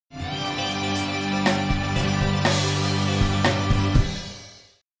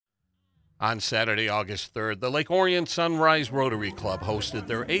On Saturday, August 3rd, the Lake Orion Sunrise Rotary Club hosted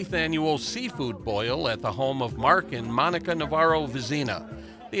their 8th annual seafood boil at the home of Mark and Monica Navarro Vizina.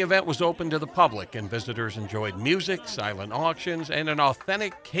 The event was open to the public, and visitors enjoyed music, silent auctions, and an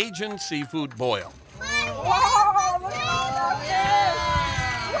authentic Cajun seafood boil.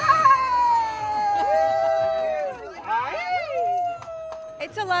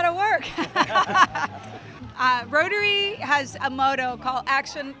 It's a lot of work. Rotary has a motto called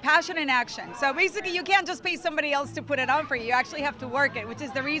action, passion and action. So basically you can't just pay somebody else to put it on for you. You actually have to work it, which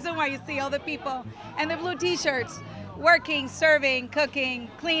is the reason why you see all the people in the blue t-shirts working, serving, cooking,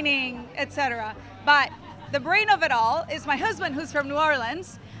 cleaning, etc. But the brain of it all is my husband, who's from New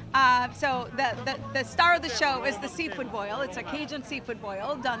Orleans. So the star of the show is the seafood boil. It's a Cajun seafood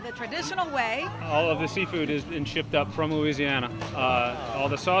boil done the traditional way. All of the seafood has been shipped up from Louisiana. All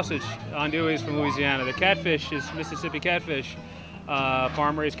the sausage andouille is from Louisiana. The catfish is Mississippi catfish,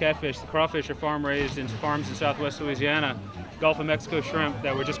 farm-raised catfish. The crawfish are farm-raised in farms in southwest Louisiana. Gulf of Mexico shrimp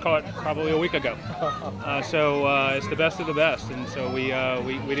that were just caught probably a week ago. So it's the best of the best, and so we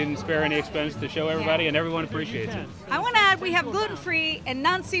didn't spare any expense to show everybody, and everyone appreciates it. I want to add, we have gluten-free and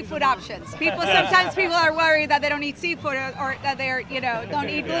non-seafood options. Sometimes people are worried that they don't eat seafood or that they're, don't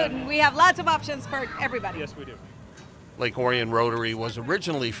eat gluten. We have lots of options for everybody. Yes, we do. Lake Orion Rotary was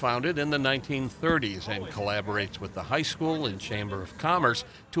originally founded in the 1930s and collaborates with the high school and Chamber of Commerce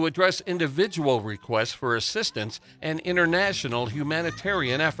to address individual requests for assistance and international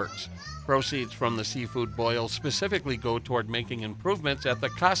humanitarian efforts. Proceeds from the seafood boil specifically go toward making improvements at the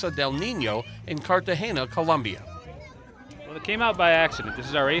Casa del Niño in Cartagena, Colombia. Well, it came out by accident. This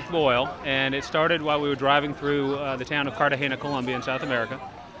is our 8th boil, and it started while we were driving through the town of Cartagena, Colombia in South America.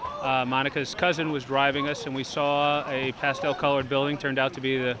 Monica's cousin was driving us, and we saw a pastel-colored building. Turned out to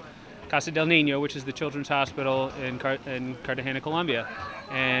be the Casa del Niño, which is the children's hospital in Cartagena, Colombia.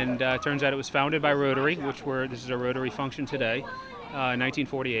 And turns out it was founded by Rotary, this is a Rotary function today, in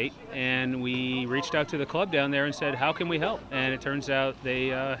 1948. And we reached out to the club down there and said, how can we help? And it turns out they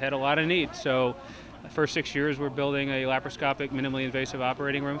had a lot of need. So the first 6 years, we're building a laparoscopic, minimally invasive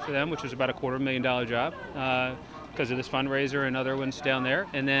operating room for them, which was about a $250,000 job. Because of this fundraiser and other ones down there.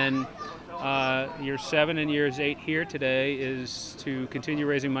 And then years 7 and years 8 here today is to continue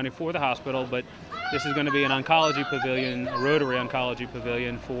raising money for the hospital, but this is going to be an oncology pavilion, a Rotary oncology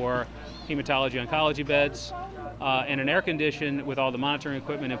pavilion for hematology oncology beds, and an air condition with all the monitoring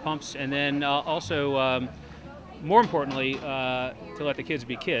equipment and pumps, and then also more importantly, to let the kids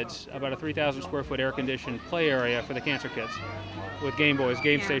be kids, about a 3,000 square foot air conditioned play area for the cancer kids with Game Boys,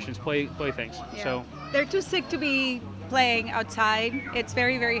 game stations, playthings. Yeah. So they're too sick to be playing outside. It's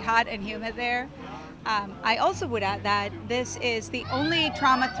very, very hot and humid there. I also would add that this is the only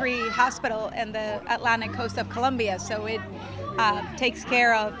trauma-free hospital in the Atlantic coast of Colombia, so it takes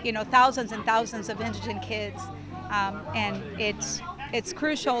care of thousands and thousands of indigent kids, and it's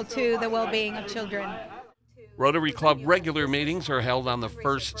crucial to the well-being of children. Rotary Club regular meetings are held on the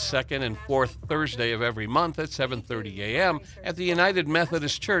first, second, and fourth Thursday of every month at 7:30 a.m. at the United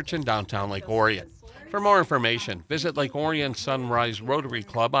Methodist Church in downtown Lake Orion. For more information, visit Lake Orion Sunrise Rotary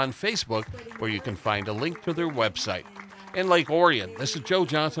Club on Facebook, where you can find a link to their website. In Lake Orion, this is Joe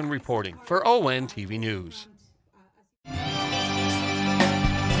Johnson reporting for ONTV News.